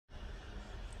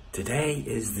Today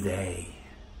is the day.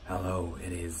 Hello,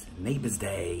 it is Neighbours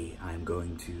Day. I'm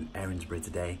going to Erinsborough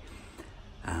today,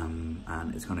 and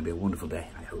it's going to be a wonderful day,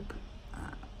 I hope.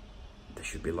 There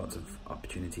should be lots of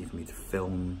opportunity for me to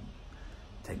film,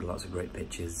 take lots of great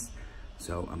pictures,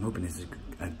 so I'm hoping this is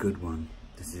a good one.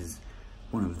 This is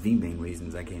one of the main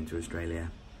reasons I came to Australia.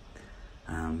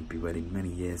 Been waiting many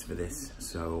years for this,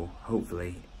 so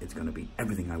hopefully it's going to be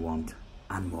everything I want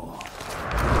and more.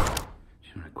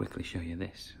 Just want to quickly show you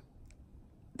this.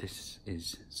 This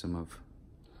is some of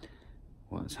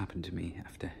what's happened to me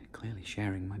after clearly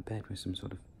sharing my bed with some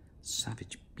sort of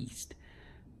savage beast.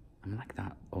 I'm like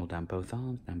that all down both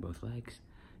arms, down both legs,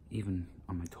 even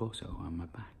on my torso, on my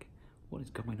back. What is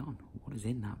going on? What is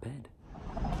in that bed?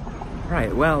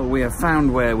 Right, well, we have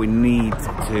found where we need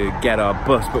to get our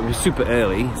bus, but we're super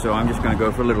early, so I'm just going to go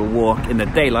for a little walk in the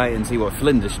daylight and see what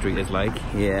Flinders Street is like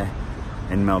here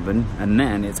in Melbourne, and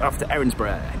then it's off to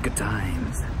Erinsborough. Good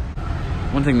times.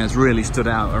 One thing that's really stood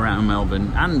out around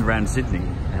Melbourne and around Sydney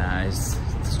is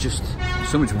there's just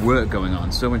so much work going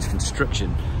on, so much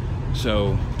construction.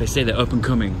 So they say they're up and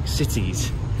coming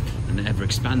cities and they're ever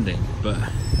expanding, but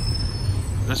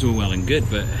that's all well and good,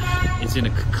 but it's in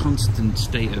a constant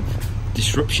state of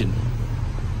disruption.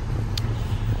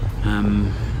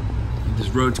 There's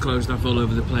roads closed off all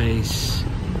over the place,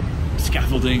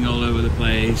 scaffolding all over the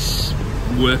place,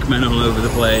 workmen all over the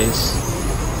place,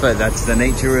 but that's the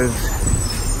nature of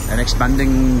an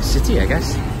expanding city, I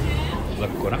guess.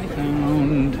 Look what I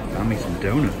found. Found me some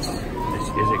donuts. This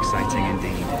is exciting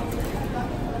indeed. I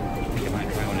think I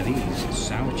might try one of these.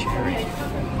 Sour cherry.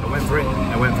 I went for it.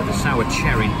 I went for the sour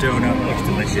cherry donut. Looks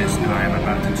delicious. I am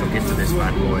about to tuck into this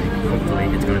bad boy. Hopefully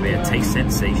it's going to be a taste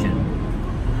sensation.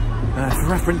 For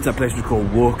reference, that place was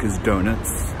called Walker's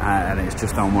Donuts, and it's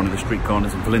just on one of the street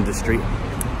corners in Flinders Street,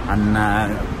 and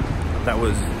that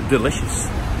was delicious.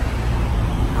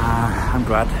 I'm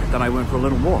glad that I went for a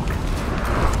little walk.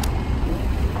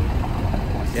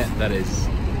 Yeah, that is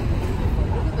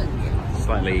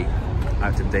slightly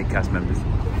out-of-date cast members.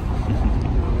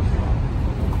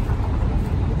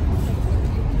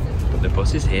 But the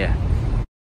bus is here.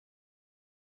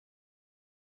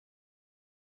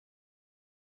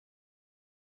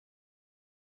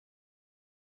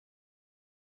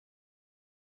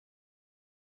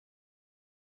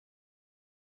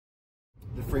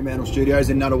 The Fremantle Studios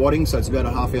in Nunawading, so it's about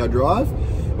a half-hour drive.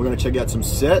 We're going to check out some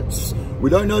sets. We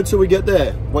don't know till we get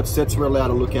there what sets we're allowed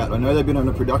to look at. I know they've been on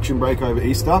a production break over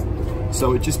Easter,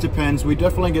 so it just depends. We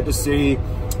definitely get to see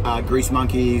Grease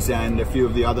Monkeys and a few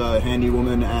of the other Handy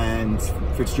Woman and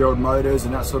Fitzgerald Motors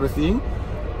and that sort of thing,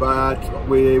 but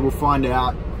we will find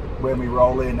out when we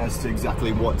roll in as to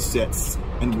exactly what sets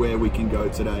and where we can go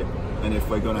today, and if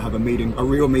we're going to have a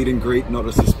real meet and greet, not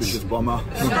a suspicious bomber.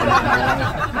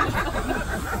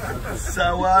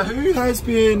 So who has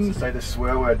been, say the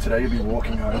swear word today, you'll be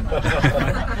walking home.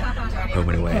 Home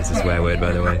and away is a swear word,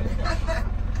 by the way.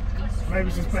 Maybe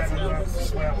it's just better than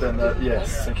swear word. Then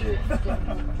yes, thank you.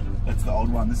 That's the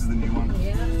old one, this is the new one.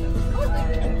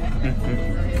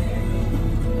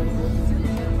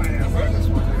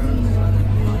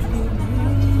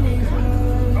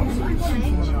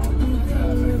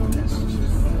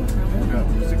 About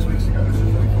 6 weeks ago,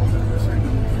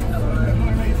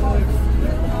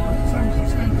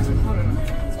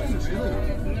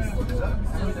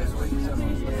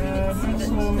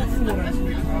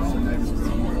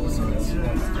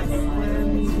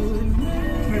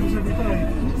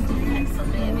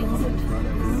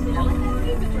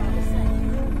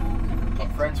 I'm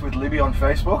friends with Libby on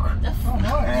Facebook,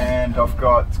 and I've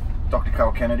got Dr.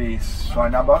 Carl Kennedy's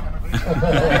phone number on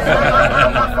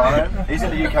my phone. He's in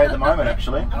the UK at the moment,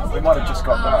 actually. We might have just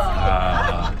got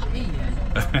back.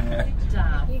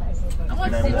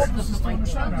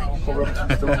 Paul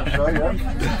Robinson's still on the show, yeah?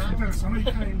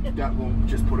 That will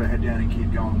just put her head down and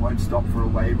keep going. Won't stop for a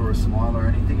wave or a smile or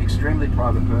anything. Extremely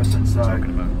private person. So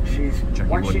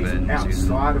once she's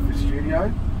outside of the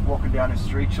studio, walking down the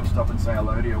street, she'll stop and say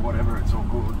hello to you or whatever. It's all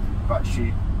good. But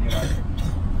she, you know,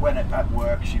 when at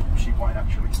work, she won't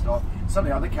actually stop. Some of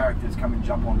the other characters come and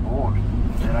jump on board,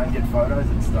 you know, and get photos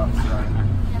and stuff.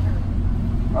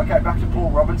 So, okay, back to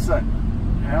Paul Robinson.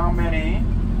 How many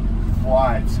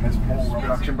flights has Paul Robinson?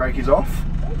 Production break is off,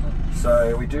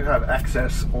 so we do have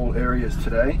access all areas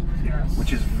today,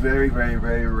 which is very, very,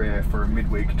 very rare for a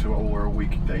midweek tour or a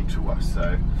weekday tour.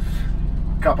 So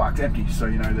car park's empty, so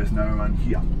you know there's no one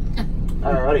here.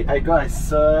 Alrighty, hey guys,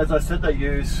 so as I said, they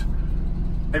use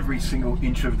every single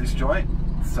inch of this joint.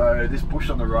 So this bush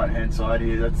on the right hand side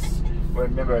here, that's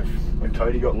Remember when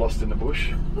Toadie got lost in the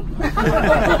bush?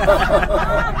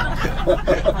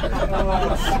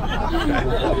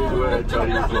 Where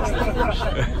Toadie was lost in the bush.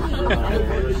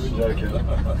 Joking.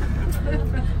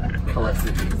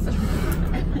 Classic.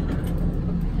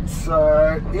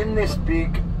 So, in this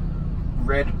big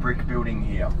red brick building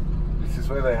here, this is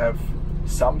where they have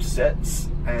some sets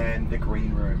and the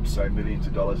green room, so millions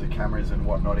of dollars of cameras and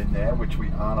whatnot in there, which we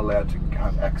aren't allowed to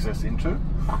have access into.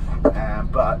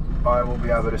 But I will be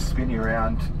able to spin you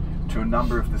around to a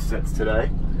number of the sets today.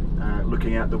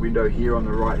 Looking out the window here on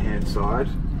the right hand side,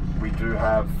 we do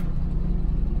have...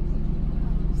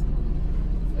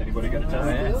 Anybody going to tell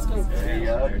me? There you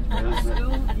go.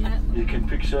 You can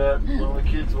picture all the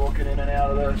kids walking in and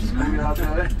out of the schoolyard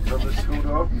there, of the school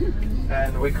dog.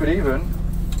 And we could even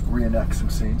reenact some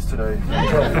scenes today.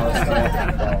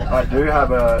 I do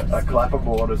have a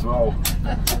clapperboard as well,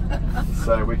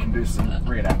 so we can do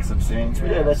reenact some scenes.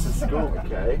 Yeah, that's the school,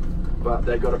 okay. But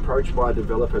they got approached by a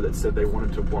developer that said they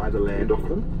wanted to buy the land off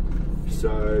them.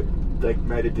 So they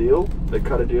made a deal. They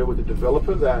cut a deal with the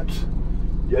developer that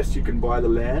yes, you can buy the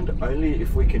land only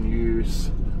if we can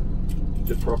use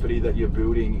the property that you're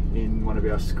building in one of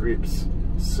our scripts.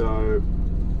 So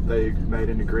they made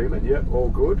an agreement. Yep, all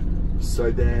good.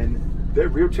 So then they're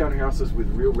real townhouses with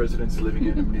real residents living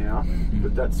in them now,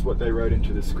 but that's what they wrote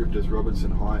into the script as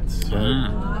Robinson Heights. So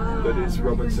that is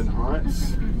Robinson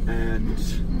Heights, and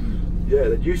yeah,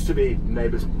 that used to be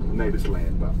neighbours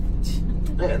land, but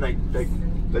yeah, and they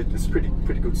it's pretty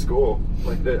good score.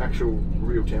 Like they're actual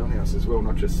real townhouses as well,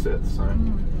 not just sets.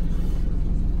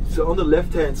 So on the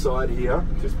left hand side here,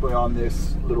 just beyond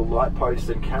this little light post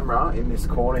and camera in this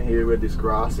corner here where this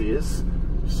grass is.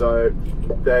 So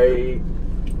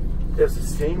there's a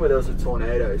scene where there was a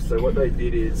tornado. So what they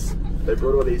did is they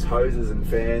brought all these hoses and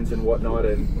fans and whatnot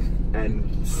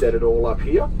and set it all up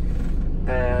here.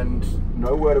 And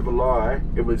no word of a lie,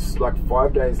 it was like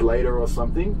 5 days later or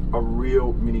something, a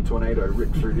real mini tornado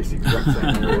ripped through this exact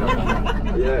same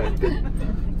area. Yeah,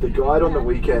 the guide on the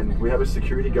weekend, we have a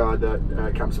security guard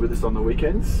that comes with us on the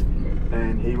weekends,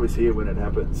 and he was here when it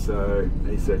happened. So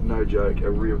he said, no joke, a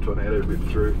real tornado ripped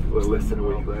through less than a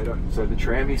week later. So the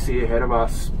tram you see ahead of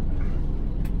us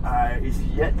is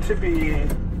yet to be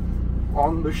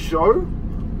on the show.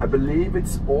 I believe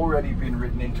it's already been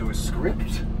written into a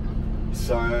script.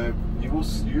 So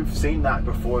you've seen that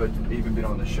before it's even been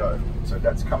on the show. So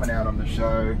that's coming out on the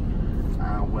show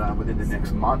within the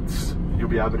next months. You'll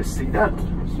be able to see that.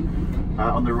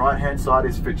 On the right hand side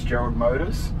is Fitzgerald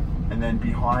Motors, and then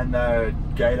behind the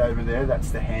gate over there,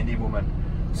 that's the Handy Woman.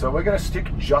 So we're going to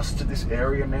stick just to this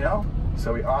area now.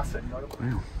 So we ask that no...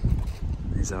 Wow,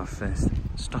 there's our first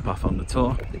stop off on the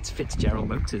tour. It's Fitzgerald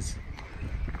Motors.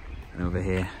 And over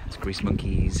here, it's Grease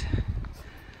Monkeys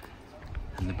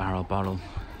and the Barrel Bottle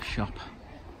shop.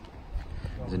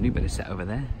 There's a new bit of set over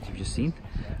there, as you've just seen,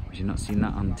 which you've not seen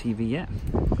that on TV yet.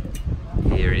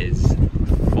 Here is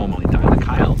formerly Diana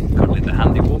Kyle, currently the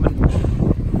Handy Woman.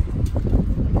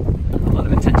 A lot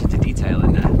of attention to detail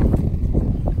in there.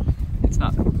 It's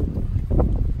not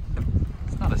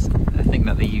a thing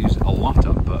that they use a lot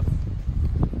of, but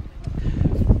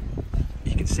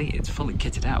you can see it's fully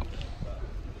kitted out.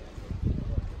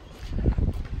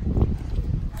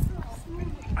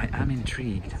 I am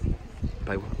intrigued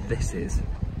by what this is.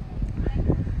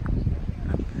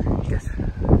 I guess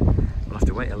we'll have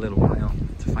to wait a little while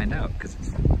to find out because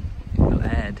it's not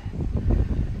aired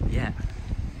yet.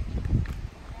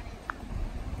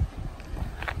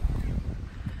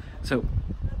 So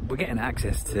we're getting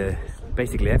access to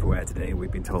basically everywhere today,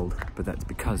 we've been told, but that's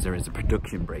because there is a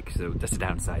production break, so that's the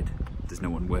downside. There's no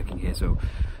one working here, so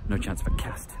no chance of a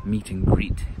cast meet and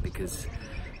greet because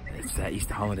it's their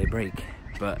Easter holiday break.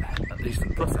 But at least on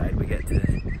the plus side, we get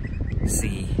to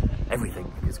see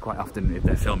everything, because quite often if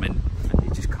they're filming,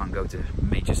 you just can't go to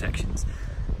major sections.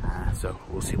 So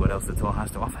we'll see what else the tour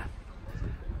has to offer.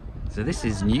 So this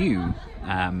is new.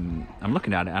 I'm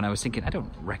looking at it and I was thinking, I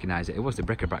don't recognize it. It was the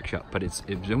bric-a-brac shop, but it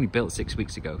was only built 6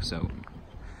 weeks ago, so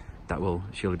that will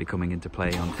surely be coming into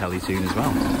play on telly soon as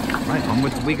well. Right,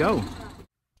 onwards we go.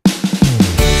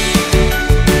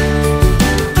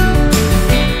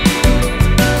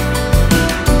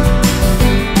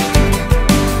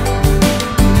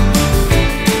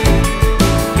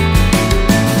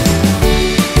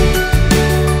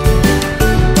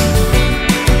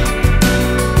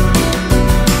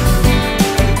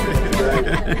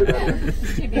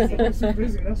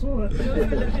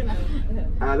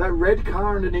 That red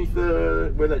car underneath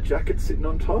where that jacket's sitting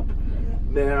on top.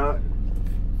 Now,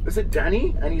 is it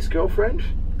Danny and his girlfriend?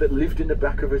 that lived in the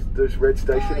back of this red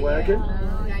station wagon?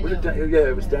 Yeah. Was it yeah,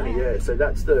 it was Danny, yeah. So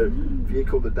that's the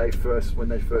vehicle that when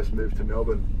they first moved to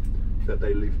Melbourne, that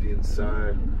they lived in.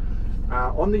 So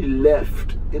on the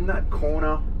left, in that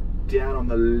corner, down on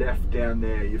the left down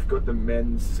there, you've got the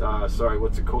men's, sorry,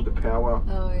 what's it called? The power?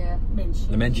 Oh yeah, men's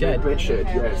shed. The men's shed? Yeah, men's shed,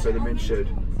 yeah, so the men's shed.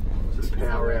 So the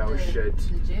power hour shed.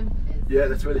 The gym is. Yeah,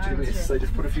 that's where the gym is. So they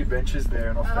just put a few benches there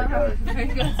and off they go. Very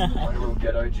good. Like a little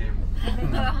ghetto gym.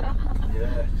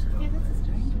 Yeah.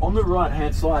 On the right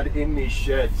hand side in these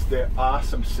sheds, there are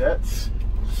some sets.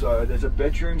 So there's a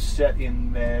bedroom set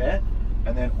in there,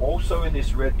 and then also in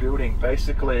this red building,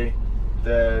 basically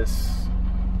there's,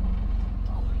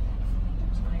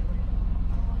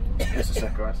 just a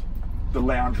sec guys, the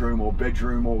lounge room or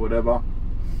bedroom or whatever,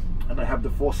 and they have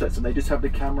the 4 sets, and they just have the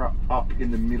camera up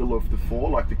in the middle of the 4,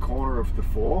 like the corner of the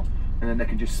 4, and then they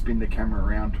can just spin the camera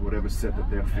around to whatever set that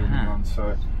they're filming on.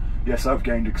 So yes, I've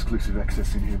gained exclusive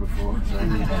access in here before. So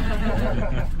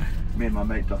me and my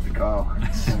mate Dr. Kyle.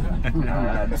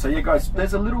 So yeah guys,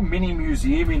 there's a little mini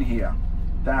museum in here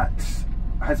that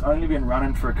has only been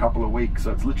running for a couple of weeks,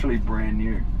 so it's literally brand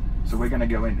new. So we're going to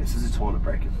go in. This is a toilet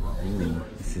break as well. Ooh,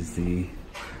 this is the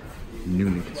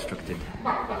newly constructed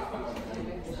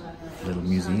little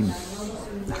museum.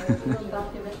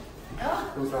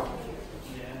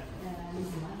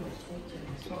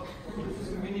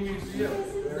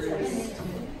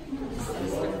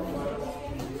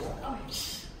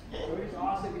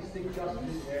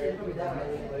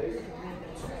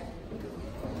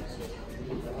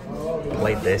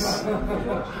 Played this,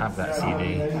 have that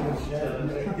CD.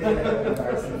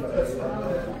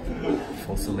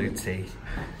 Full salute tea,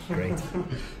 great.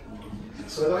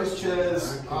 So those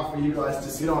chairs are for you guys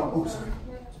to sit on. Oops.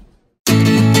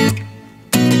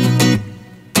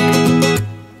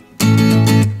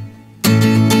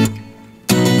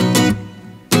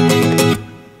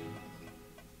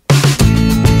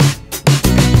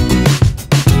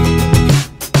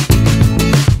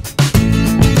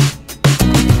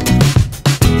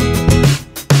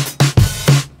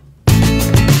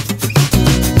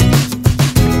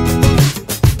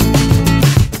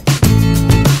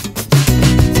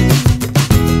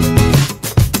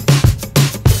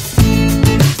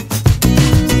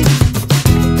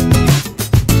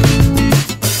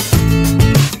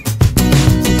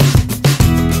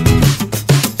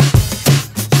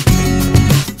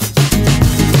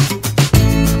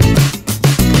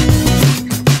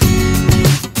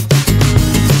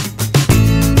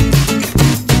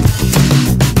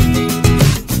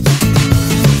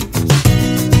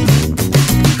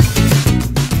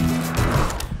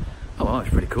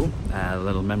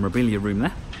 Memorabilia room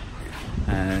there,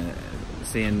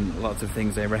 seeing lots of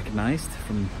things I recognised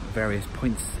from various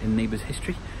points in Neighbours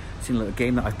history, seen a little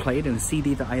game that I've played and a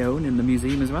CD that I own in the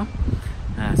museum as well,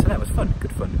 so that was fun,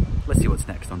 good fun. Let's see what's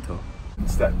next on tour.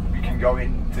 It's that you can go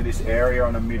into this area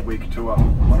on a midweek tour,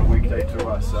 on a weekday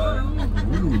tour, so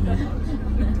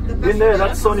in there,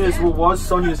 that's Sonia's, well, was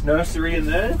Sonia's nursery in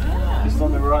there, just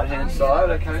on the right hand side.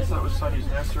 Okay, so that was Sonia's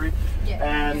nursery,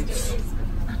 and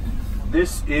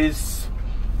this is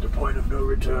the point of no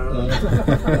return.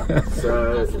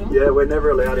 So yeah, we're never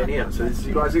allowed in here. So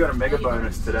you guys have got a mega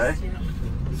bonus today.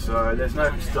 So there's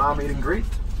no star meet and greet,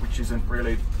 which isn't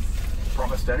really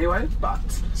promised anyway, but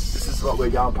this is what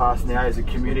we're going past now, is a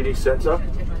community centre.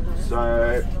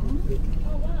 So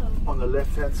on the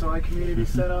left hand side, community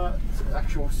centre, it's an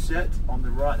actual set. On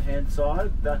the right hand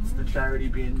side, that's the charity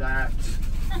bin that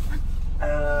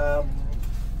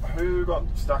who got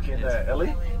stuck in there?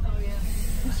 Ellie?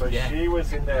 So yeah, she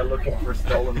was in there looking for a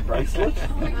stolen bracelet,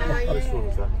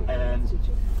 and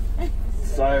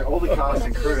so all the cast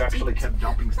and crew actually kept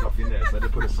dumping stuff in there, so they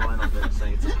put a sign on there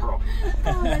saying it's a prop.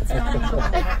 Oh, that's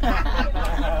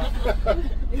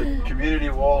funny. The community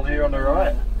wall here on the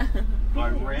right by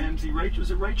Ramsey.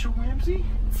 Was it Rachel Ramsey?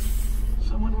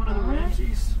 Someone, one of the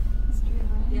Ramseys?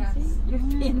 Yes.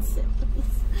 European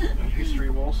cities. History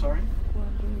wall, sorry.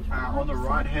 On the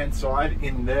right hand side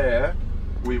in there,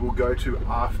 we will go to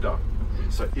after.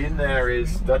 So in there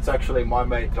is, that's actually my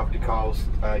mate Dr. Kyle's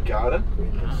garden,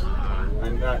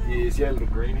 and that is, yeah, a little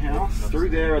greenhouse. Through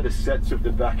there are the sets of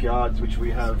the backyards, which we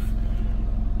have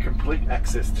complete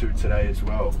access to today as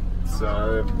well.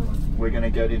 So we're going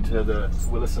to get into the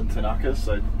Willis and Tanakas,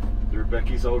 so the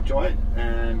Rebecca's old joint,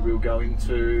 and we'll go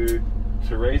into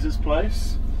Teresa's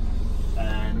place,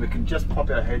 and we can just pop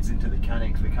our heads into the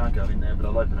canning because we can't go in there, but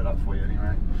I'll open it up for you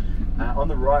anyway. On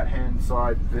the right hand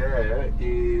side there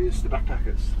is the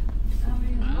backpackers.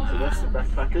 So that's the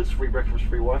backpackers, free breakfast,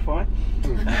 free Wi-Fi.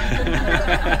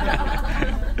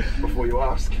 Before you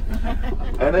ask.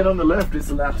 And then on the left is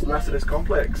the Lassiter's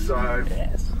complex. So,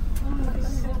 Yes.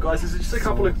 guys, there's just a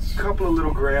couple of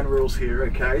little ground rules here.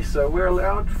 Okay, so we're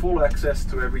allowed full access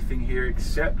to everything here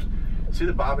except, see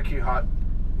the barbecue hut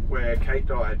where Kate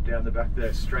died down the back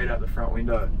there, straight out the front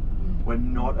window. We're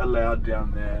not allowed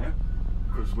down there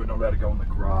because we're not allowed to go on the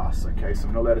grass. Okay, so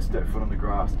we're not allowed to step foot on the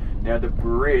grass. Now the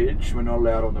bridge, we're not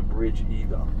allowed on the bridge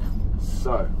either.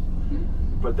 So,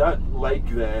 but that lake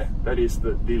there, that is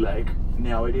the lake.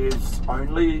 Now it is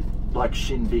only like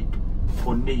shin deep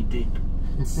or knee deep.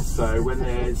 So when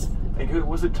there's, I think it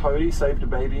was a toady saved a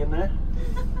baby in there.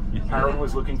 Harold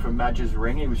was looking for Madge's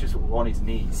ring. He was just on his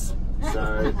knees.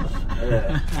 So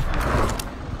yeah.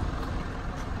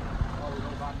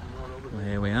 Well,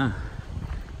 here we are.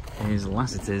 Here's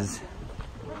Lassiter's.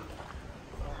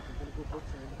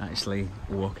 Actually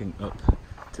walking up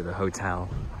to the hotel.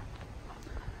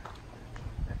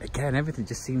 Again, everything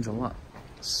just seems a lot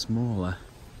smaller.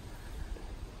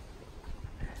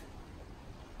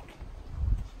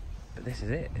 But this is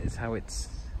it. It's how it's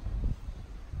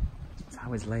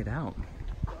laid out.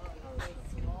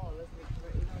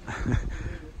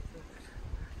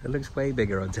 It looks way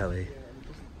bigger on telly.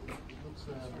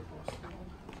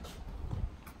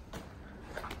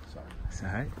 It's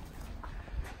alright.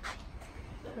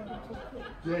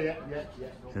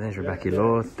 So there's Rebecca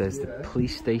Law, there's the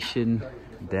police station,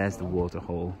 there's the water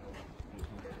hole.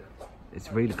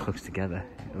 It's really close together.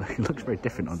 It looks very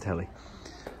different on telly.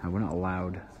 And we're not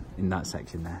allowed in that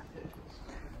section there.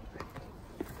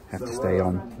 Have to stay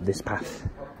on this path.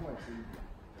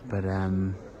 But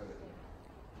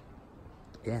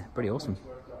yeah, pretty awesome.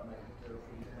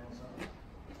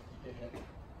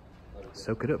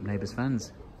 Soak it up, Neighbours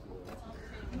fans.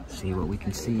 See what we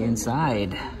can see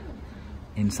inside.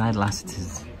 Inside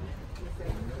Lassiter's.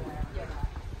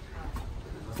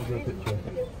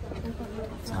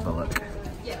 Let's have a look.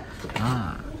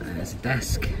 Ah, there's a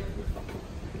desk.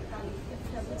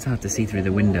 It's hard to see through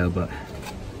the window, but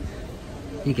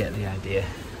you get the idea.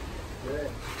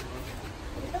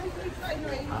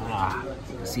 Ah,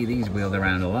 see these wheeled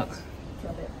around a lot.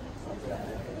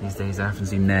 These days I often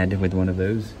see Ned with one of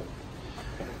those.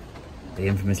 The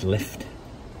infamous lift.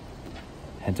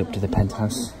 Heads up to the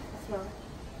penthouse.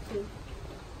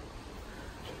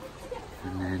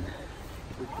 And then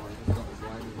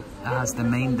that's the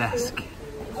main desk.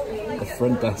 The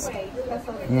front desk.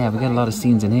 Yeah, we get a lot of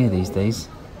scenes in here these days.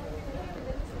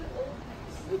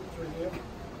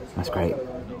 That's great.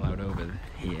 Not allowed over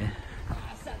here.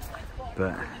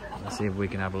 But let's see if we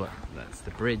can have a look. That's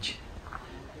the bridge.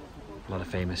 A lot of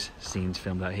famous scenes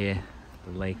filmed out here.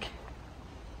 The lake.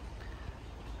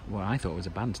 What I thought was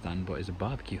a bandstand, but is a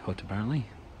barbecue hut apparently.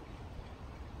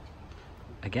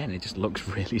 Again, it just looks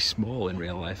really small in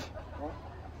real life.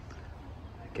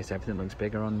 I guess everything looks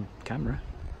bigger on camera.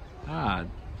 Ah,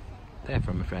 they're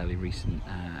from a fairly recent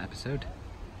episode.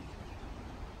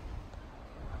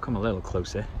 I'll come a little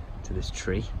closer to this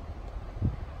tree.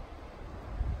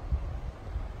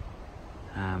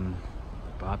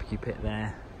 Barbecue pit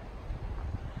there.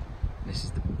 This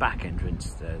is the back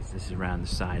entrance. This is around the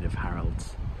side of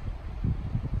Harold's.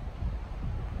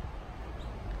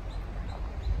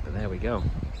 But there we go.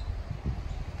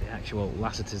 The actual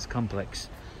Lassiter's complex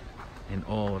in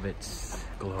all of its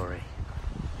glory.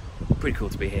 Pretty cool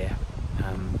to be here.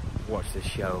 Watched this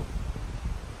show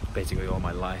basically all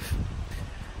my life.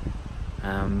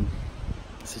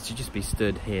 So to just be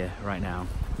stood here right now,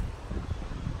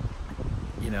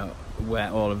 you know, where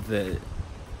all of the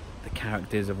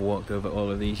characters have walked over all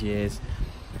of these years,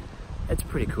 it's a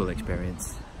pretty cool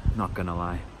experience, not gonna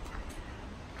lie.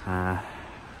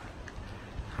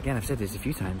 Again, I've said this a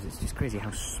few times, it's just crazy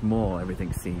how small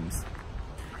everything seems.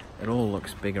 It all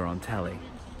looks bigger on telly.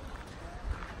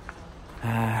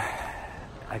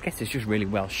 I guess it's just really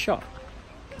well shot,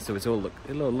 so it all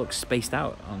looks spaced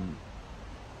out on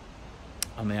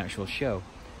the actual show.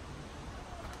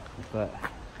 But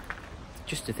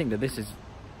just to think that this is,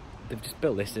 they've just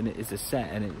built this and it is a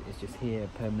set and it's just here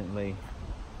permanently,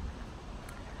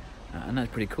 and that's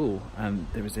pretty cool.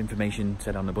 There was information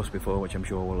said on the bus before, which I'm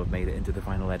sure will have made it into the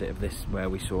final edit of this, where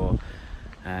we saw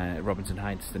Robinson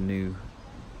Heights, the new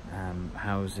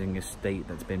housing estate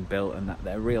that's been built, and that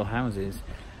they're real houses,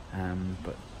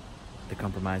 but the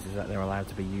compromise is that they're allowed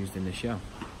to be used in the show.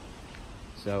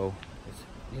 So it's,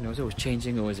 you know, it's always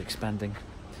changing, always expanding,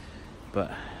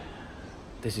 but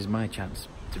this is my chance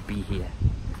to be here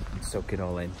and soak it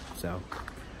all in. So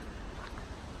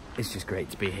it's just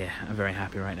great to be here. I'm very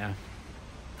happy right now.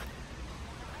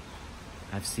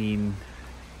 I've seen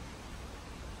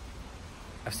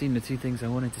I've seen the two things I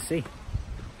wanted to see.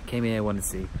 Came here, wanted to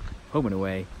see Home and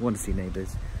Away, wanted to see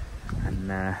Neighbours,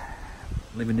 and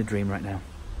living the dream right now.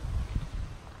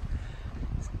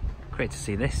 It's great to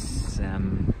see this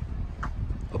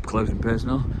up close and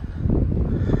personal.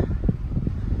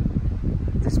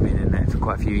 This has been in there for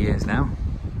quite a few years now.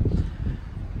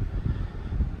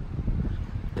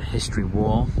 The history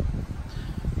wall.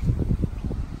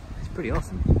 It's pretty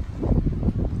awesome.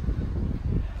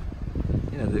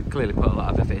 You know, they've clearly put a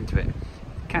lot of effort into it.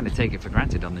 Kind of take it for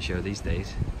granted on the show these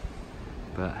days,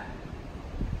 but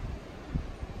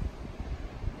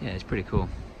yeah, it's pretty cool.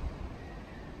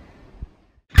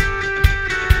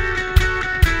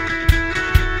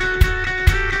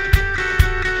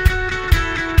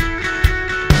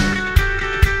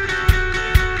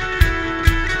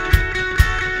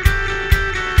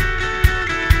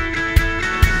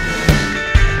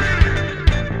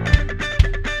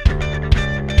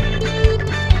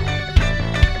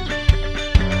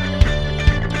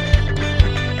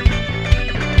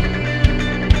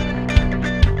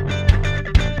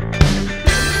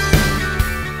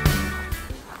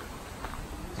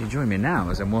 Join me now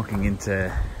as I'm walking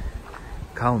into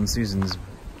Carl and Susan's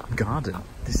garden.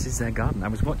 This is their garden. I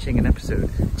was watching an episode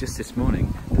just this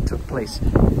morning that took place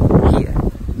here,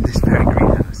 in this very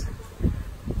greenhouse.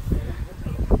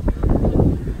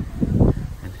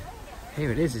 And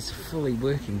here it is, it's a fully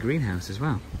working greenhouse as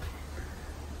well.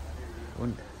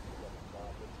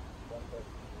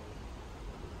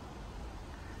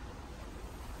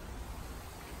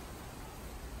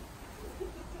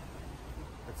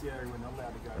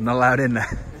 I'm not allowed in there.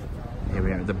 Here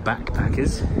we are at the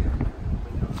backpackers.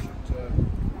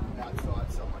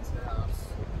 Outside someone's house.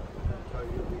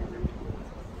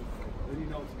 You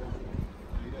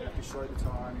don't have to show the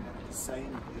time, you don't have to say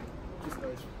anything. Just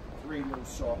those 3 little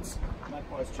shots.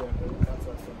 Magpie's chirping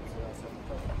outside someone's house.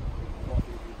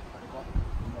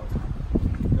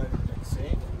 You don't have to see,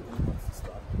 and he wants to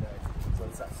start the day. So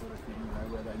it's that sort of thing, you know,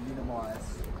 where they minimise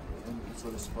and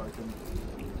sort of spoken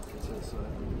to sort of.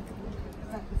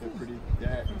 They're pretty,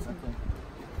 yeah, exactly.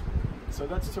 So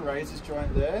that's Therese's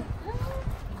joint there.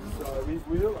 So we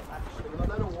will actually, we're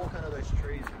not allowed to walk under those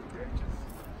trees with the branches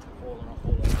falling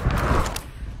off.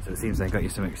 So it seems they got you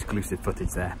some exclusive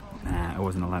footage there. I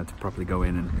wasn't allowed to properly go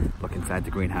in and look inside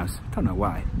the greenhouse. Don't know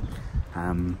why.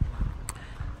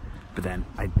 But then,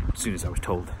 as soon as I was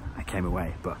told, I came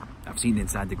away. But I've seen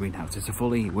inside the greenhouse. It's a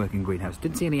fully working greenhouse.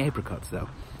 Didn't see any apricots though.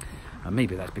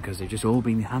 Maybe that's because they've just all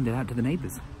been handed out to the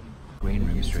neighbours. Green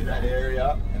room straight that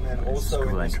area, and then also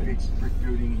in this big brick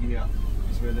building here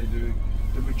is where they do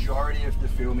the majority of the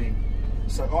filming.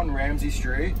 So on Ramsay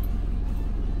Street,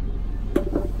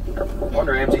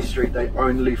 they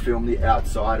only film the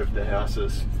outside of the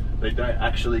houses. They don't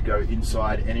actually go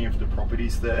inside any of the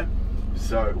properties there.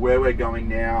 So where we're going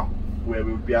now, where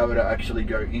we would be able to actually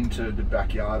go into the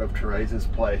backyard of Therese's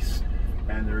place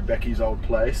and the Rebecca's old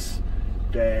place,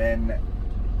 then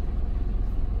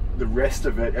the rest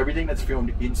of it, everything that's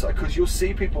filmed inside, because you'll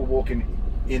see people walking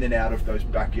in and out of those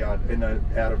backyard,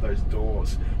 out of those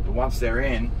doors, but once they're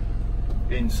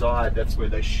inside, that's where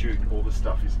they shoot. All the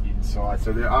stuff is inside.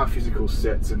 So there are physical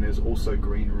sets, and there's also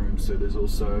green rooms. So there's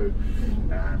also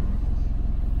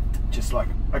just like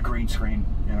a green screen,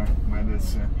 you know, where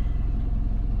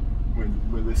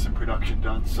there's some production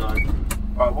done. So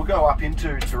we'll go up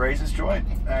into Therese's joint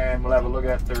and we'll have a look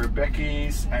at the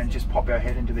Rebecca's and just pop our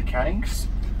head into the Cannings.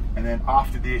 And then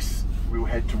after this, we'll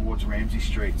head towards Ramsay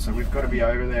Street. So we've got to be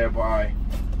over there by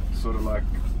sort of like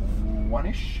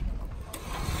 1-ish.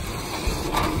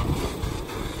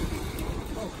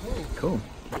 Cool.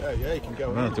 Yeah, you can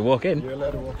go in. To walk in? You're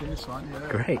allowed to walk in this one, yeah.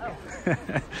 Great.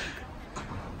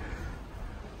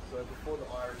 So before the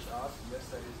Irish ask, yes,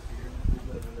 that is here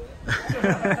over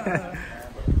there.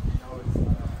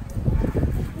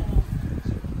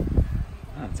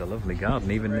 It's a lovely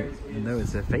garden, even though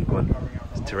it's a fake one.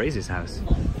 It's Therese's house.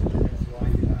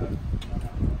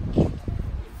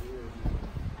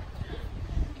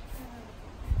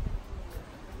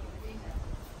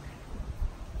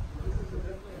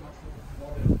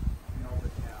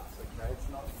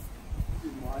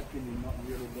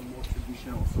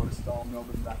 Sort of style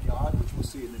Melbourne backyard, which we'll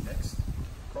see in the next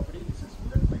property. This is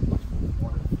definitely much more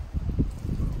modern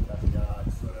sort of backyard.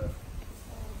 Sort of,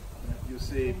 you'll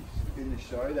see in the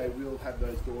show they will have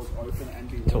those doors open and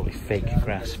be totally fake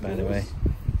grass, by the way.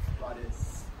 But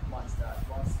it's once they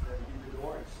give the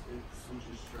door, it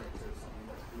switches straight to something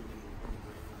that's really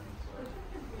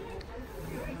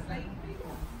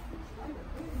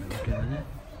Look at that.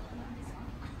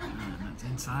 And that's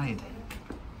inside.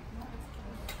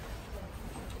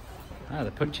 Ah,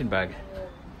 the punching bag.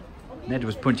 Ned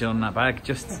was punching on that bag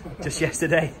just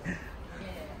yesterday.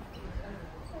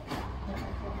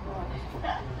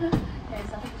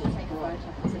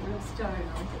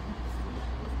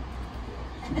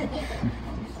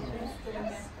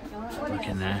 Look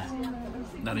in there.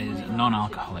 That is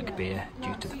non-alcoholic beer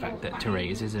due to the fact that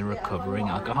Therese is a recovering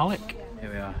alcoholic.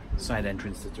 Here we are, side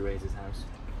entrance to Therese's house.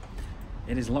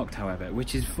 It is locked, however,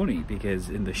 which is funny because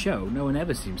in the show no one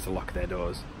ever seems to lock their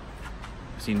doors.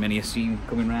 I've seen many a scene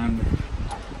coming round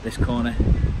this corner.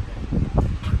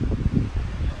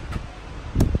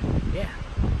 Yeah,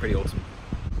 pretty awesome.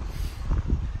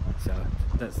 So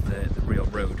that's the real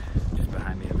road just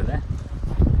behind me over there.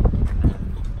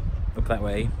 Up that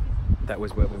way, that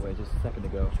was where we were just a second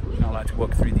ago. We're not allowed to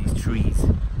walk through these trees,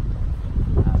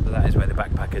 but that is where the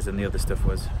backpackers and the other stuff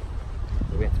was.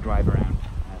 So we had to drive around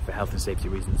for health and safety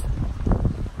reasons.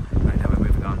 Right now we're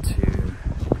moving on to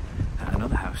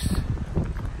another house.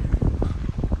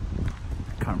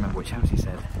 I can't remember which house he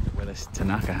said. Willis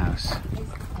Tanaka house.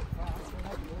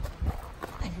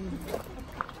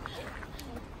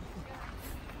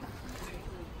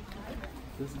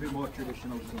 This is a bit more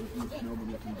traditional, so there's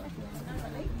nobody looking back there.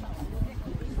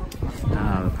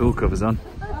 Ah, the pool cover's on.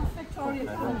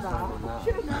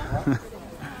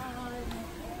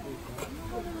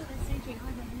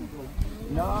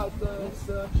 No, it's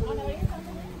actually,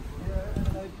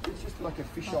 it's just like a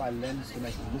fisheye lens to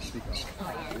make it look bigger.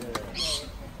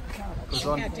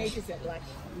 How deep is it? Like,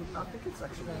 I think it's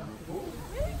actually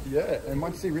yeah, and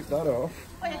once you rip that off,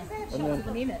 oh yeah, they have shots of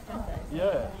them in it, don't they?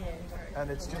 yeah,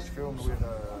 and it's just filmed with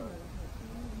a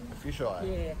fisheye,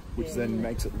 Yeah. which then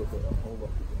makes it look a whole lot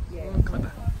bigger. Yeah.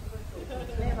 Clever.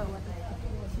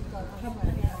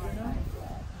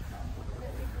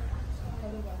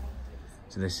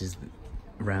 So this is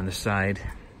around the side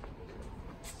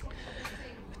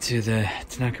to the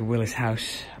Tanaka Willis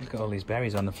house. Look at all these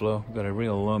berries on the floor. We've got a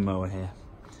real lawnmower here.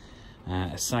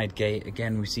 A side gate.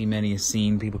 Again, we see many a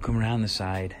scene. People come around the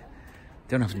side.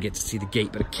 Don't often get to see the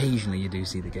gate, but occasionally you do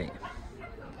see the gate.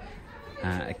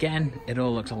 Again, it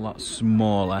all looks a lot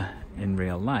smaller in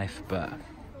real life, but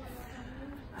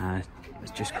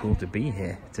it's just cool to be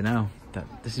here, to know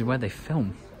that this is where they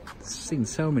film. I've seen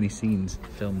so many scenes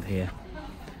filmed here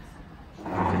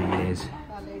over the years.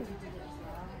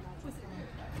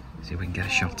 See if we can get a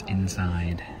shot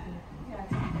inside.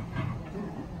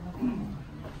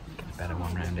 Get a better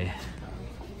one round here.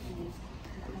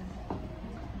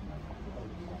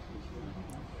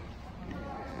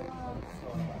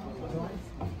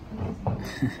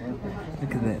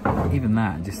 Look at that, even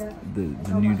that, just the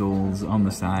noodles on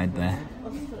the side there.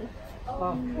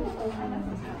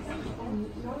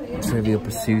 Trivial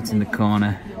Pursuit in the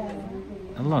corner.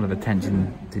 A lot of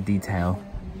attention to detail.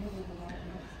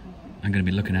 I'm going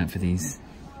to be looking out for these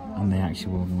on the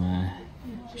actual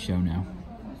show now.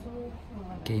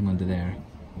 Game under there.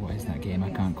 What is that game? I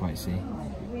can't quite see.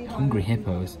 Hungry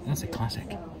Hippos. That's a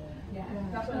classic.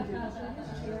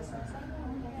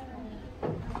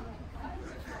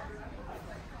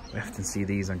 We often see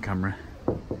these on camera.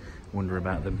 Wonder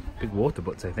about them. Big water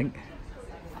butts, I think.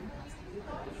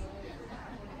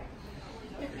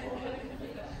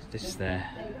 This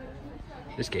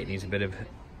gate needs a bit of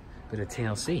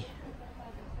TLC.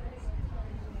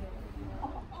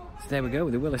 So there we go,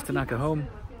 the Willis Tanaka home.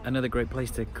 Another great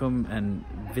place to come and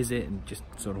visit and just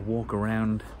sort of walk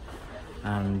around.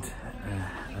 And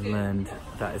I learned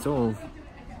that it's all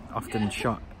often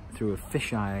shot through a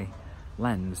fisheye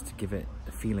lens to give it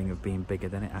a feeling of being bigger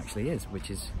than it actually is, which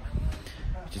is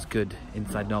good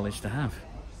inside knowledge to have.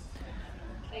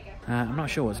 I'm not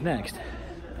sure what's next.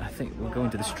 I think we're going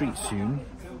to the street soon,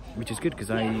 which is good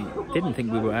because I didn't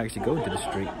think we were actually going to the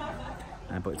street,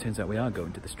 but it turns out we are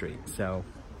going to the street. So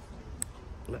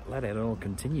let it all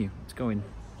continue. It's going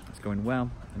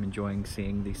well. I'm enjoying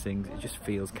seeing these things. It just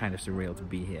feels kind of surreal to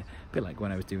be here. A bit like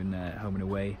when I was doing the Home and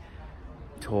Away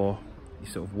tour. You're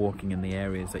sort of walking in the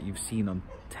areas that you've seen on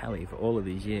telly for all of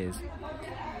these years.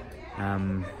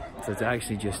 So to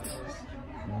actually just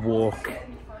walk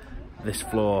this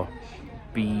floor,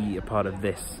 be a part of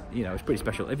this, you know, it's pretty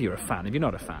special. If you're a fan, if you're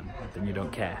not a fan, then you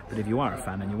don't care. But if you are a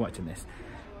fan and you're watching this,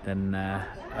 then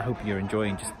I hope you're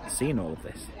enjoying just seeing all of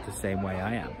this the same way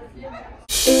I am.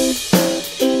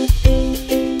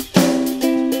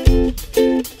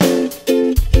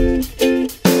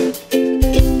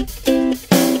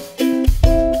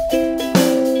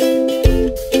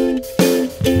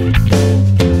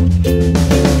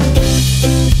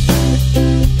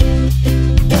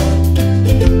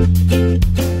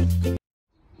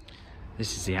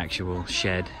 This is the actual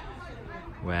shed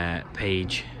where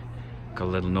Paige got a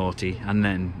little naughty and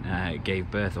then gave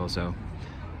birth also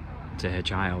to her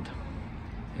child.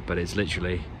 but it's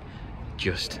literally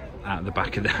just at the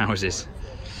back of the houses,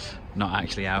 not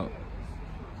actually out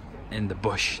in the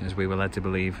bush as we were led to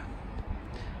believe.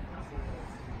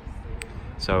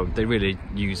 So they really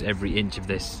use every inch of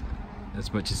this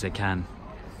as much as they can,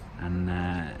 and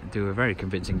do a very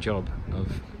convincing job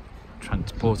of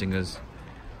transporting us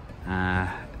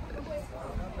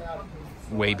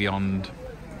way beyond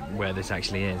where this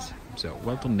actually is. So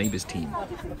well done, Neighbours team.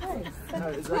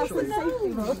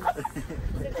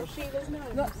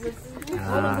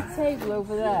 Table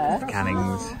over there.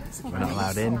 Cannings, we're not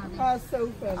allowed in.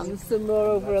 And some more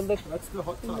over on the.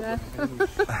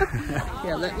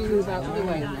 Yeah, let me move out of the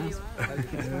way now.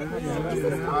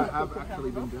 I've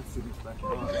actually been deaths in this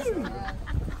backyard.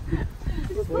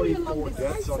 44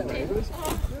 deaths on Neighbours,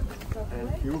 and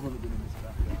a few of them have been in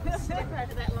this backyard.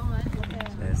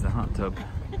 There's the hot tub.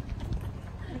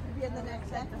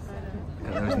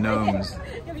 Got those gnomes.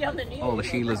 All the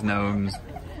Sheila's gnomes.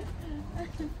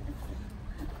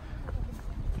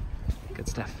 Good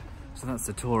stuff. So that's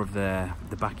the tour of the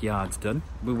backyards done.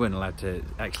 We weren't allowed to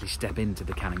actually step into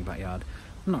the Canning backyard.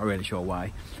 I'm not really sure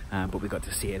why, but we got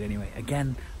to see it anyway.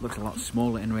 Again, looks a lot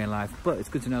smaller in real life, but it's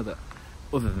good to know that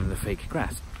other than the fake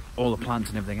grass, all the plants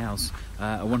and everything else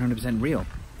are 100% real.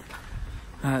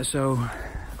 So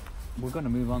we're going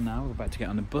to move on now. We're about to get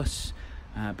on the bus,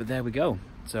 but there we go.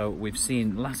 So we've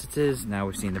seen Lassiter's, now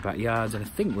we've seen the backyards, and I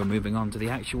think we're moving on to the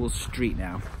actual street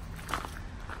now.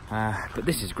 But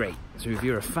this is great. So if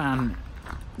you're a fan,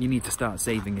 you need to start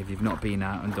saving if you've not been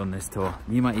out and done this tour.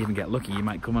 You might even get lucky, you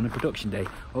might come on a production day.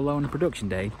 Although on a production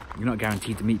day, you're not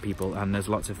guaranteed to meet people, and there's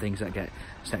lots of things that get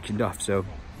sectioned off. So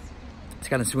it's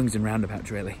kind of swings and roundabouts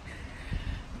really.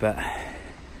 But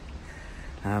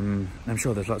I'm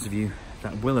sure there's lots of you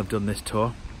that will have done this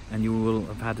tour, and you will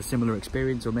have had a similar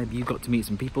experience, or maybe you got to meet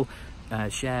some people.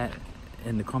 Share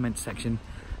in the comments section,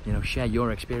 you know, share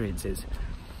your experiences,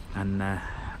 and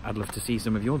I'd love to see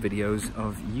some of your videos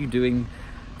of you doing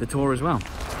the tour as well.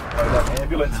 That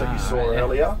ambulance that you saw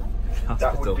earlier,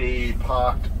 that would be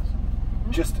parked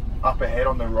just up ahead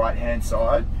on the right hand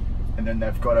side, and then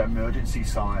they've got an emergency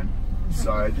sign.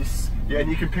 So this, yeah, and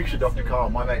you can picture Dr. Carl,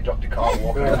 my mate Dr. Carl,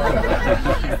 walking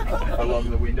along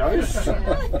the windows.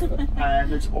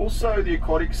 And there's also the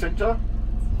aquatic centre,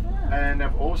 and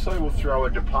they've also will throw a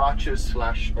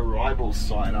departures/arrivals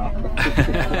sign up.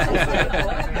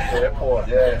 Airport,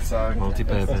 yeah. So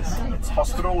multi-purpose. It's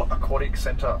hospital, aquatic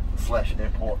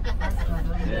centre/airport.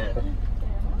 Yeah.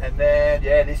 And then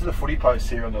yeah, these are the footy posts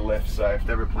here on the left. So if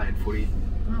they were playing footy,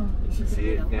 you can see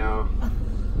it now.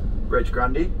 Reg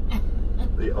Grundy,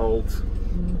 the old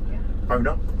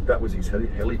owner, that was his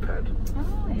helipad.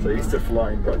 So he used to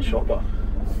fly in that chopper.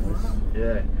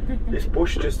 Yeah. This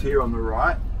bush just here on the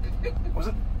right, was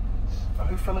it?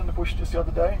 Who fell in the bush just the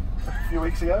other day? A few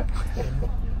weeks ago?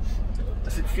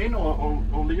 Is it Finn or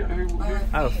Leo? Who?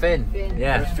 Oh, Finn.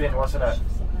 Yeah. It was Finn, wasn't it?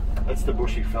 That's the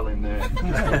bush he fell in there.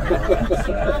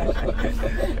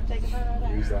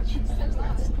 Use that shit.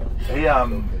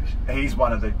 He's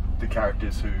one of the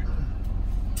characters who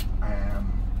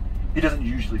he doesn't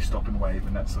usually stop and wave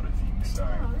and that sort of thing. So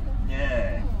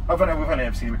yeah, we've only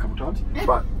ever seen him a couple of times,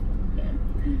 but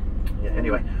yeah.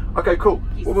 Anyway, okay, cool.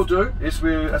 What we'll do is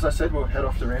as I said, we'll head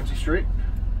off to Ramsey Street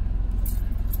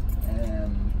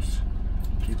and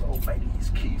give old matey his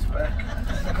keys back.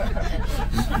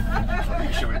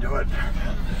 Make sure we do it.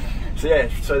 So yeah,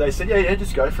 so they said, yeah,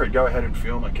 just go for it. Go ahead and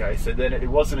film. Okay. So then it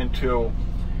wasn't until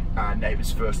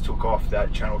Neighbours first took off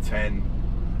that Channel 10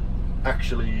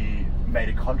 actually made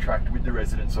a contract with the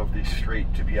residents of this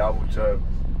street to be able to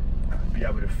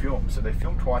film. So they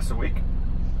film twice a week,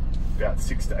 about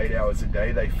 6 to 8 hours a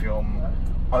day. They film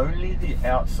only the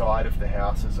outside of the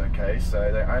houses. Okay,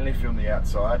 so they only film the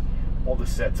outside. All the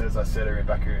sets, as I said, are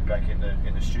back in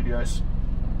the studios.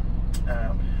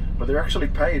 But they're actually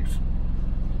paid.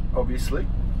 Obviously,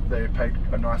 they're paid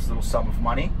a nice little sum of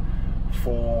money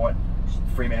for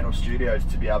Fremantle Studios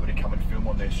to be able to come and film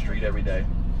on their street every day,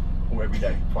 or every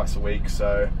day, twice a week.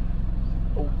 So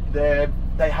they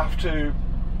have to,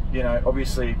 you know,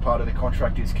 obviously part of the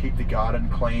contract is keep the garden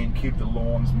clean, keep the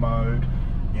lawns mowed.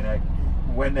 You know,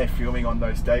 when they're filming on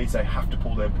those days, they have to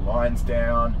pull their blinds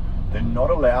down. They're not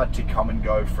allowed to come and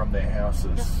go from their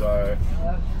houses. So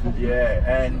yeah,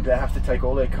 and they have to take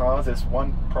all their cars. There's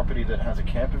one property that has a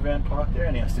camper van parked there,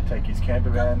 and he has to take his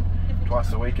camper van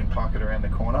twice a week and park it around the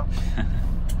corner.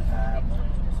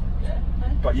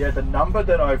 But yeah, the number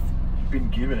that I've been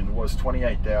given was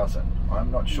 28,000.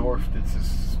 I'm not sure if this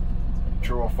is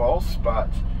true or false, but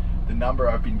the number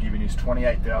I've been given is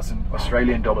 28,000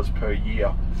 Australian dollars per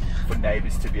year for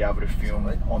Neighbours to be able to film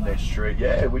on their street.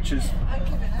 Yeah, which is...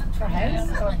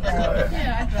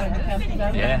 Yeah,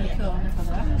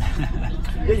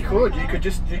 Yeah, you could. You could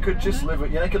just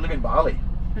live. You could live in Bali.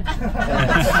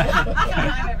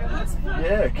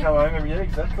 Yeah, come home. Yeah,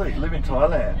 exactly. Live in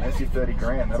Thailand. That's your 30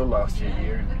 grand. That'll last you a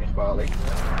year in Bali.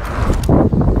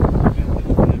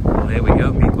 Well, there we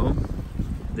go, people.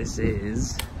 This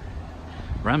is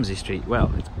Ramsey Street.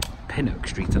 Well, it's Pinnock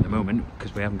Street at the moment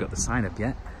because we haven't got the sign up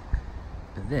yet.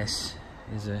 But this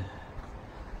is a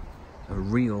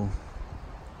real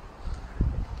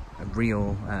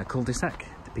cul-de-sac.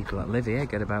 The people that live here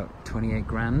get about 28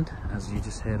 grand, as you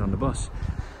just heard on the bus.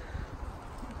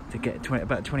 To get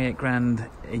about 28 grand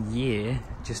a year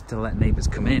just to let neighbours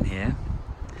come in here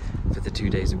for the 2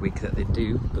 days a week that they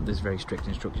do, but there's very strict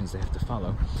instructions they have to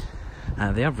follow.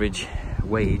 The average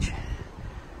wage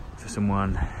for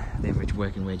someone, the average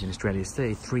working wage in Australia is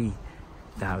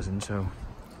 33,000, so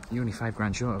you're only 5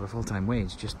 grand short of a full-time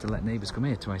wage just to let neighbours come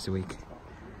here twice a week.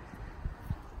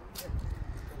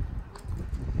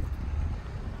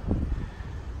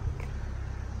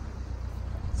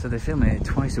 So they film it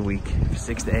twice a week for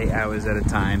 6 to 8 hours at a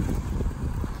time.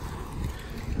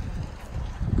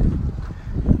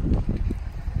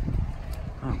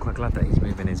 Oh, I'm quite glad that he's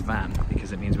moving his van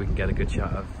because it means we can get a good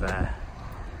shot of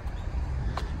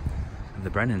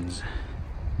the Brennan's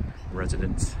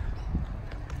residence.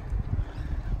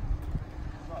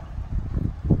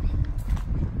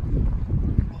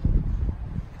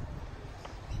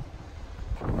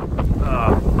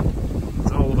 Oh,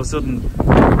 it's all of a sudden,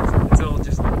 it's all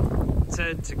just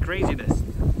turned to craziness.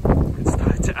 It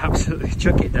started to absolutely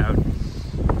chuck it down.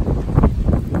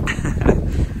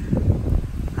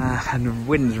 And the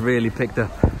wind's really picked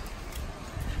up.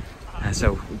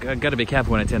 So I've got to be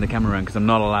careful when I turn the camera around because I'm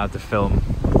not allowed to film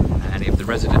any of the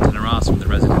residents, and there are some of the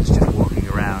residents just walking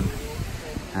around.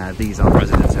 These aren't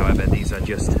residents, however, these are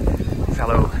just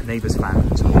fellow Neighbours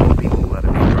fans, or people that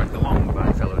have been dragged along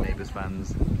by fellow Neighbours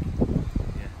fans.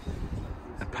 Yeah.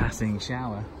 A passing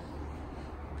shower.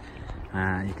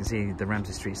 You can see the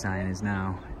Ramsey Street sign is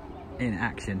now in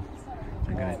action.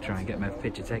 I'm going to try and get my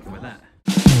picture taken with that.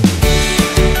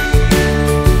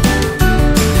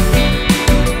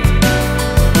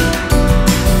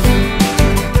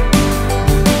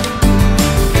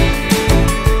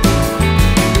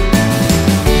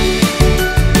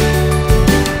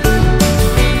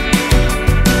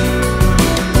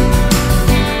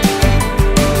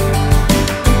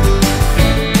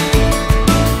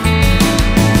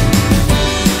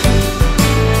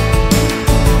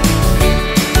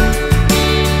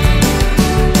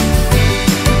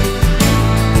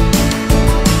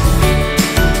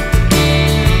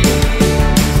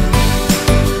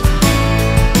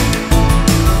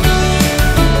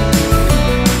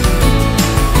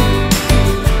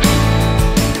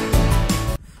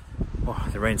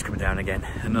 Rain's coming down again,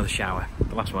 another shower.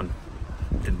 The last one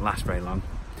didn't last very long,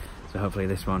 so hopefully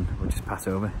this one will just pass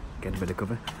over, get a bit of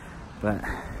cover. But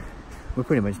we're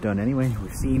pretty much done anyway.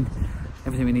 We've seen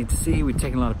everything we need to see, we've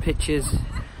taken a lot of pictures,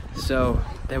 so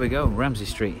there we go, Ramsey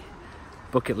Street.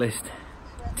 Bucket list,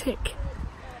 tick.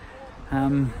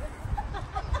 I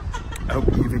hope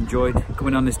you've enjoyed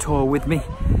coming on this tour with me,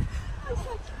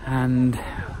 and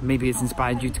maybe it's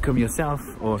inspired you to come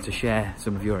yourself or to share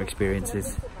some of your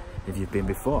experiences if you've been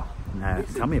before.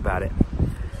 Tell me about it.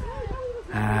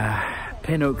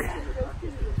 Pinnock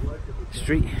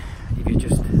Street, if you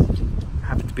just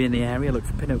happen to be in the area, look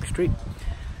for Pinnock Street.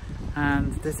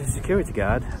 And there's a security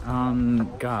guard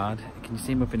on guard. Can you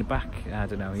see him up in the back? I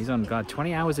don't know, he's on guard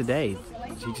 20 hours a day.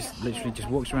 So he just literally just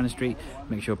walks around the street,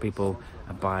 make sure people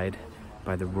abide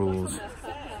by the rules,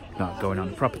 not going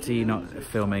on the property, not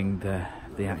filming the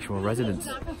actual residents.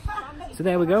 So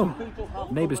there we go,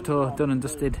 Neighbours Tour done and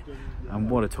dusted, and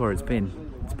what a tour it's been.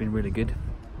 It's been really good.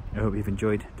 I hope you've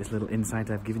enjoyed this little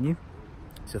insight I've given you.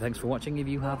 So thanks for watching if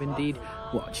you have indeed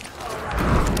watched.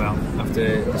 Well,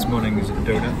 after this morning's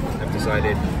donut, I've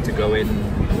decided to go in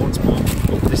once more,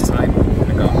 but this time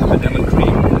I got vanilla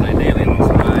cream and I nailed it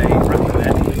into my wrapper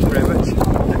there. Thank you very much.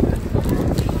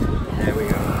 There we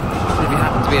go. If you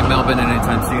happen to be in Melbourne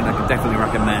anytime soon, I can definitely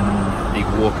recommend the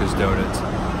Walker's Donuts.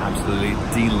 Absolutely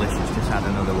delicious. Just had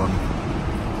another one.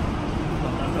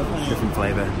 Different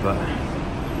flavour, but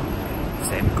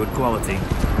same good quality.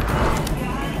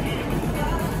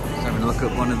 So having a look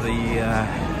at one of the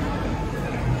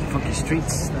funky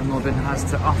streets that Melbourne has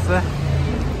to offer.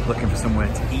 Looking for somewhere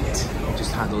to eat. I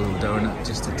just had a little donut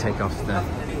just to take off the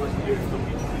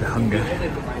hunger,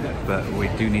 but we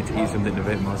do need to eat something a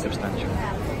bit more substantial.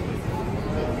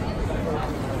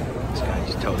 This guy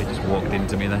just totally just walked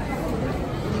into me there.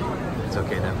 It's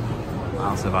okay though,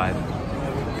 I'll survive.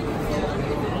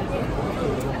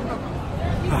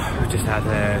 We just had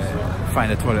to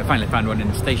find a toilet, finally found one in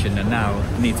the station, and now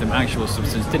need some actual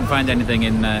substance. Didn't find anything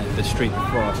in the street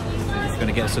before. Just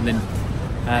gonna get something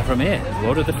from here.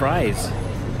 Lord of the Fries.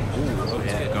 Ooh,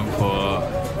 yeah, going for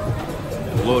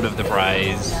Lord of the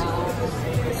Fries,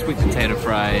 sweet potato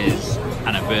fries,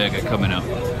 and a burger coming up.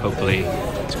 Hopefully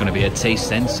it's going to be a taste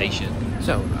sensation.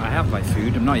 So I have my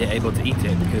food. I'm not yet able to eat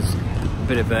it because a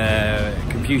bit of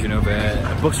confusion over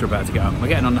a bus we're about to get on. We're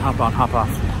getting on the hop on hop off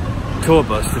tour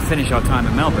bus to finish our time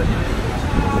in Melbourne,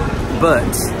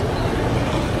 but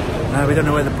we don't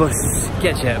know where the bus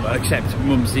gets yet, but except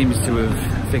Mum seems to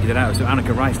have figured it out. So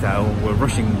Annika Rystyle, we're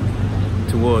rushing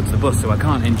towards the bus, so I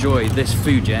can't enjoy this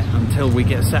food yet until we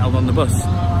get settled on the bus.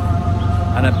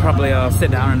 And then probably I'll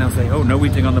sit down and they'll say, oh, no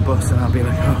eating on the bus, and I'll be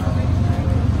like, oh.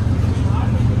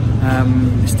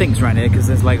 It stinks right here because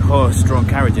there's like horse-drawn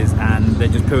carriages and they're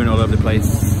just pooing all over the place,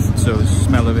 so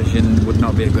smell-o-vision would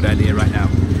not be a good idea right now.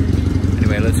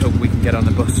 Anyway, let's hope we can get on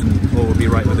the bus and all will be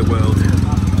right with the world.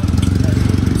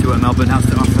 See what Melbourne has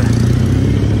to offer.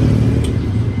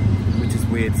 Which is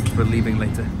weird since we're leaving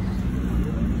later.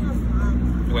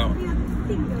 Well,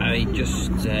 I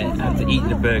just had to eat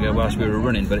the burger whilst we were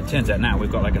running, but it turns out now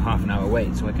we've got like a half an hour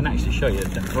wait, so I can actually show you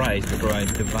the fries before I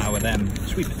devour them.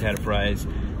 Sweet potato fries,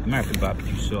 American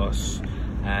barbecue sauce,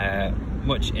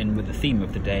 much in with the theme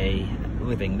of the day,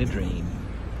 living the dream.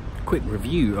 Quick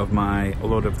review of my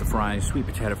Lord of the Fries sweet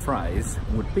potato fries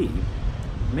would be,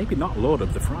 maybe not Lord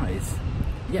of the Fries.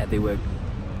 Yeah, they were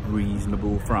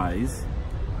reasonable fries,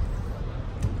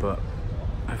 but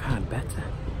I've had better.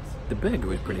 The burger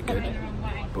was pretty good,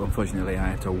 but unfortunately I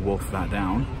had to wolf that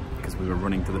down because we were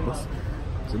running to the bus.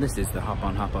 So this is the hop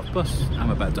on hop off bus. I'm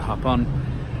about to hop on.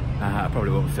 I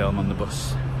probably won't film on the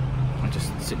bus. I'll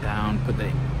just sit down, put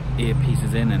the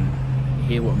earpieces in and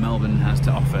hear what Melbourne has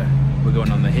to offer. We're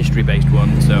going on the history based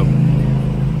one, so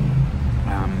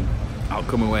I'll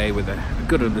come away with a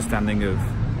good understanding of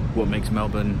what makes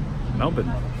Melbourne,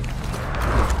 Melbourne.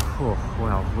 Oh,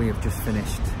 well, we have just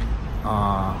finished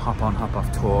our hop on hop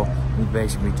off tour. We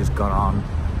basically just got on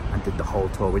and did the whole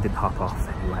tour. We didn't hop off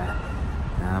anywhere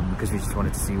because we just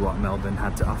wanted to see what Melbourne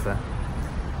had to offer,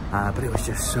 but it was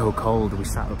just so cold. We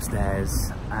sat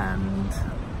upstairs and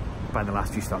by the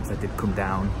last few stops I did come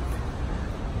down,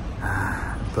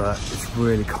 but it's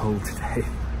really cold today.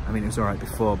 I mean, it was alright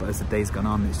before, but as the day's gone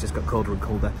on it's just got colder and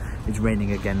colder. It's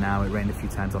raining again now. It rained a few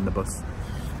times on the bus,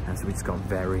 and so we just got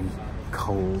very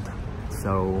cold.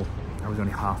 So I was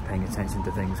only half paying attention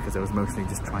to things because I was mostly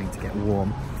just trying to get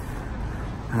warm.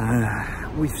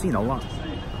 We've seen a lot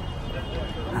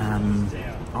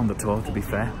on the tour, to be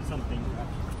fair.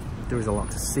 There is a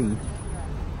lot to see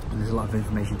and there's a lot of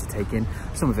information to take in.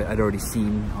 Some of it I'd already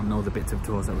seen on all the bits of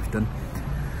tours that we've done.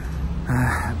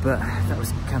 But that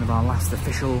was kind of our last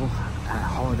official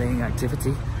holidaying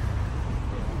activity.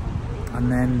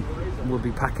 And then we'll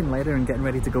be packing later and getting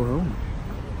ready to go home.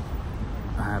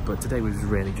 But today was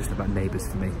really just about Neighbours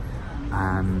for me,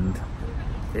 and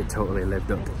it totally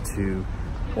lived up to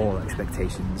all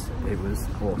expectations. It was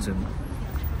awesome.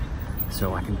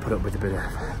 So I can put up with a bit of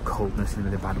coldness and a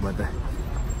bit of bad weather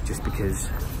just because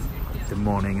the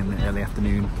morning and the early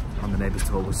afternoon on the Neighbours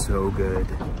Tour was so good.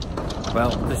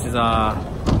 Well, this is our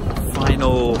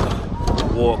final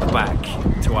walk back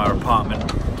to our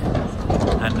apartment,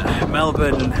 and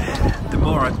Melbourne, the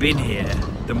more I've been here,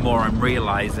 the more I'm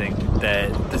realising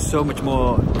that there's so much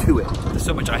more to it. There's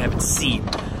so much I haven't seen.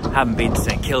 Haven't been to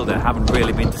St Kilda, haven't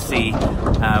really been to see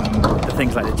the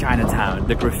things like the Chinatown,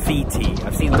 the graffiti.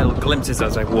 I've seen little glimpses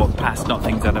as I've walked past, not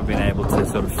things that I've been able to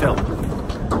sort of film.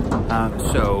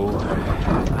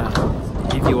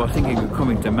 If you are thinking of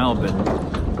coming to Melbourne,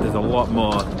 there's a lot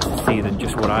more to see than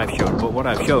just what I've shown. But what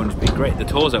I've shown has been great. The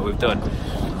tours that we've done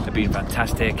have been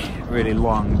fantastic, really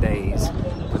long days,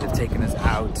 but they've taken us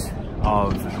out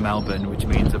of Melbourne, which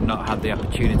means I've not had the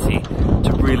opportunity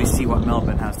to really see what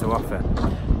Melbourne has to offer.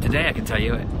 Today I can tell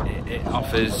you it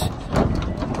offers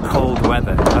cold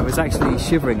weather. I was actually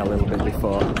shivering a little bit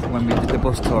before when we did the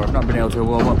bus tour. I've not been able to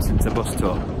warm up since the bus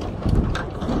tour,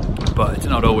 but it's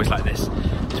not always like this.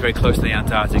 It's very close to the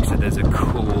Antarctic, so there's a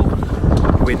cool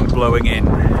wind blowing in,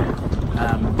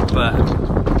 but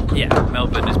yeah,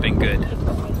 Melbourne has been good.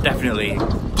 Definitely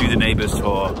do the Neighbours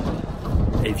Tour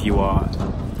if you are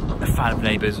a fan of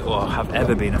Neighbours or have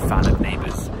ever been a fan of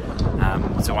Neighbours.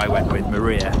 So I went with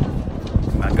Maria,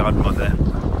 my godmother,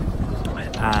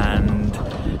 and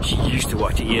she used to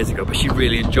watch it years ago, but she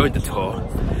really enjoyed the tour.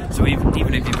 So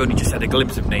even if you've only just had a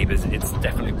glimpse of Neighbours, it's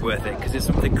definitely worth it because it's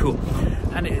something cool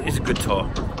and it is a good tour.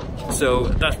 So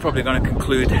that's probably going to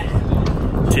conclude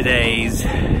today's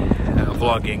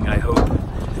vlogging. I hope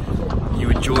you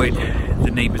enjoyed the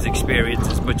Neighbours experience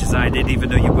as much as I did, even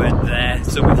though you weren't there.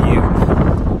 Some of you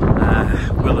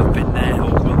will have been there or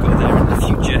will go there in the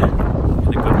future.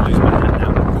 I'm going to lose my hand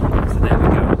now. So there we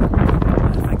go.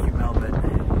 Thank you, Melbourne.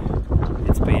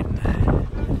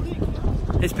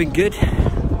 It's been good,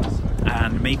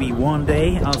 and maybe one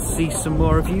day I'll see some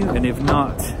more of you, and if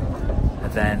not,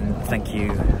 then thank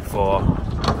you for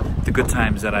the good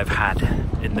times that I've had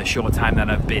in the short time that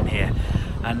I've been here.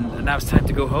 And now it's time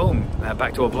to go home,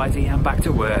 back to Blighty and back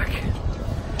to work.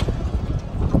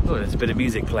 Oh, there's a bit of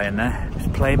music playing there. It's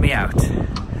playing me out.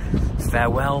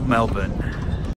 Farewell, Melbourne.